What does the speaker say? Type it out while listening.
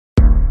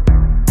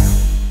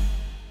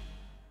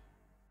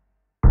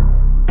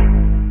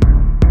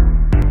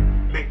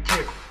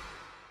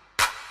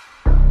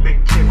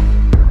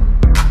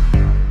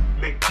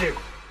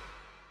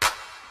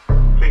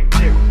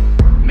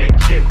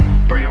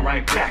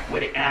track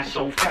with it, ass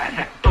so fat,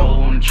 had to throw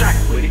on the track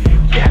with it,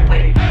 yeah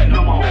with it, you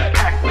know my whole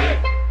pack with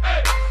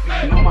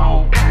it, you know my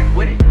whole pack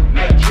with it,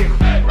 make jiggle,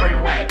 bring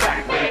it right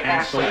back with it,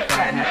 ass so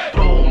fat, had to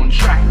throw on the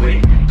track with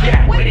it,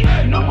 yeah with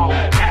it, you know my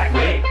whole pack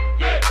with it,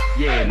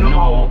 yeah, you know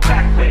my whole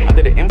pack with it.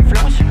 Under the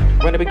influence,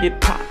 run up and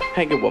get popped.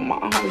 Hanging with my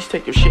homies,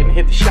 take your shit and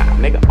hit the shop.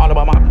 Nigga, all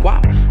about my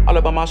guap, all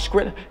about my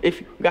skrilla. If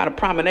you got a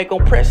problem, they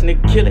gon' press,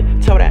 nigga, kill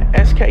it. Tell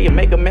that SK and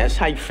make a mess,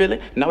 how you feel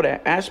it? Know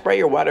that ass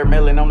spray or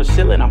watermelon on the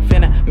ceiling. I'm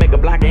finna make a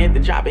block and hit the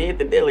job and hit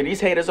the dealer.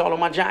 These haters all on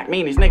my jock,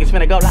 mean these niggas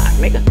finna go live,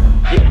 nigga.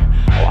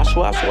 Yeah, oh, I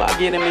swear I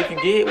get him if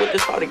you get with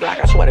this 40 Glock.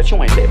 I swear that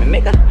you ain't living,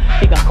 nigga.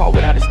 He got caught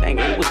without his thing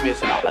and he was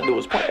missing. All I do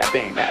was point that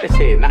bang at his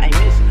head, now he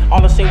missing.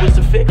 All I seen was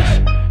the figures,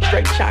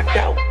 straight chalked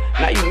out.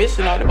 Now you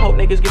missing all them hope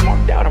niggas get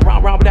marked out.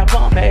 I'm round with that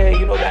pump, hey,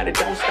 you know that it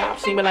don't stop.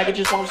 Seeming like it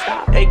just won't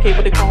stop. AK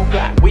with the chrome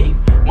black, weed,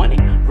 money,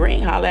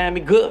 green, holla at me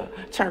good.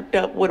 Turned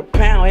up with a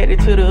pound, headed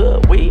to the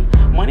hood. Weed,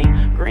 money,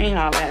 green,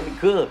 holla at me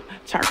good.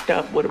 Turned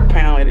up with a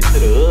pound, headed to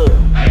the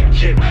hood. Make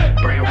jiggle,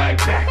 bring it right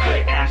back with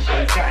it, ass so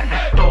fat,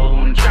 had to throw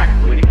on the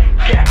track with it,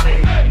 yeah with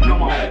it, you know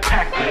my whole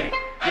pack with it,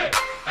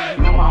 yeah,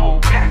 you know my whole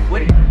pack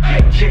with it.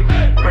 Make jiggle,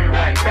 bring it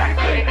right back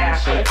with it,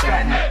 ass so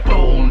fat, had to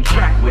throw on the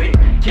track with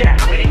it, yeah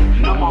with it,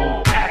 you know my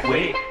whole pack with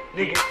it,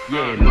 nigga,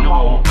 yeah, you know my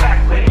whole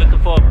pack with it.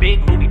 Looking for a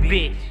big booty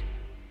bitch,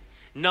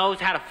 knows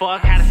how to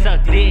fuck, how to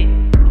suck dick.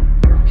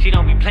 She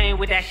don't be playing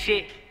with that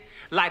shit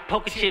like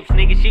poker chips,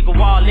 nigga, she go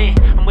all in.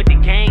 I'm with the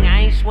gang,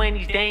 I ain't swearing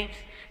these dames.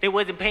 They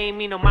wasn't paying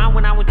me no mind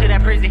when I went to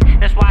that prison.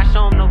 That's why I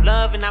show them no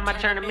love and now my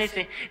turn to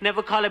missing.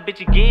 Never call a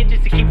bitch again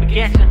just to keep her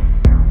guessing.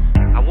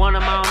 I want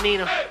them, I don't need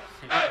them.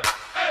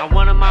 I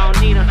want them, I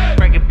don't need them.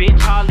 Break a bitch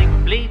heart, leave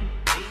her bleeding.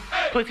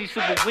 Pussy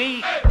super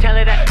weak, tell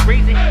her that's the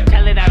reason.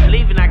 Tell her that I'm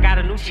leaving, I got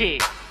a new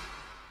chick.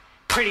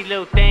 Pretty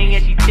little thing,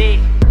 and she thick.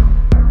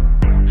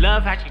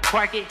 Love how she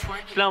twerk it.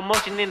 Slow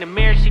motion in the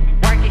mirror, she be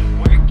working.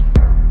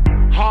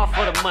 Hard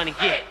for the money,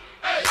 yeah.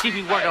 She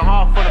be working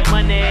hard for the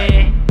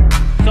money.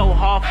 So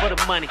hard for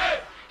the money.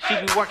 She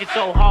be working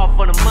so hard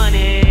for the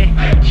money.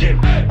 Make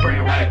jiggle, bring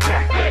it right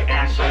back with it,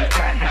 ass so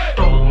fat, had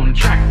to throw on the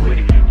track with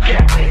it,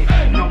 yeah with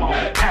it, you know my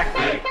whole pack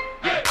with it,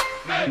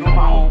 yeah, you know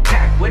my whole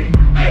pack with it.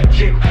 Make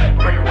jiggle,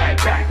 bring it right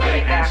back with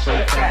it, ass so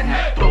fat,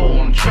 had to throw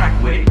on the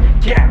track with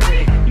it, yeah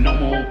with it, you know my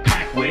whole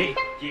pack with it,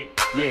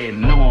 yeah, you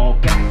know my whole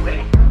pack with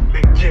it.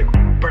 Make jiggle,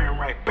 bring it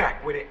right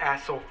back with it,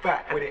 ass so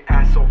fat, with it,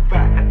 ass so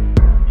fat.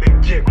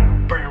 Make jiggle,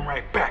 bring it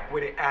right back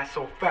with it, ass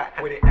so fat,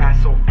 with it,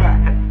 ass so fat.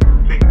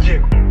 Make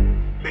jiggle,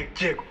 make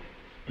jiggle,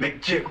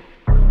 make jiggle,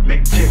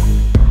 make jiggle,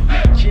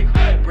 make jiggle,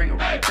 bring it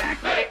right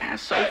back with it,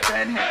 ass so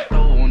fat, had to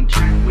throw on the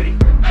track with it,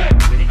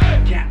 yeah with it,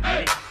 yeah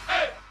with it,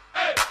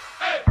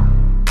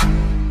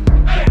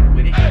 yeah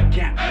with it,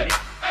 yeah with it.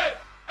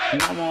 You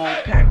know I'm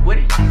on pack.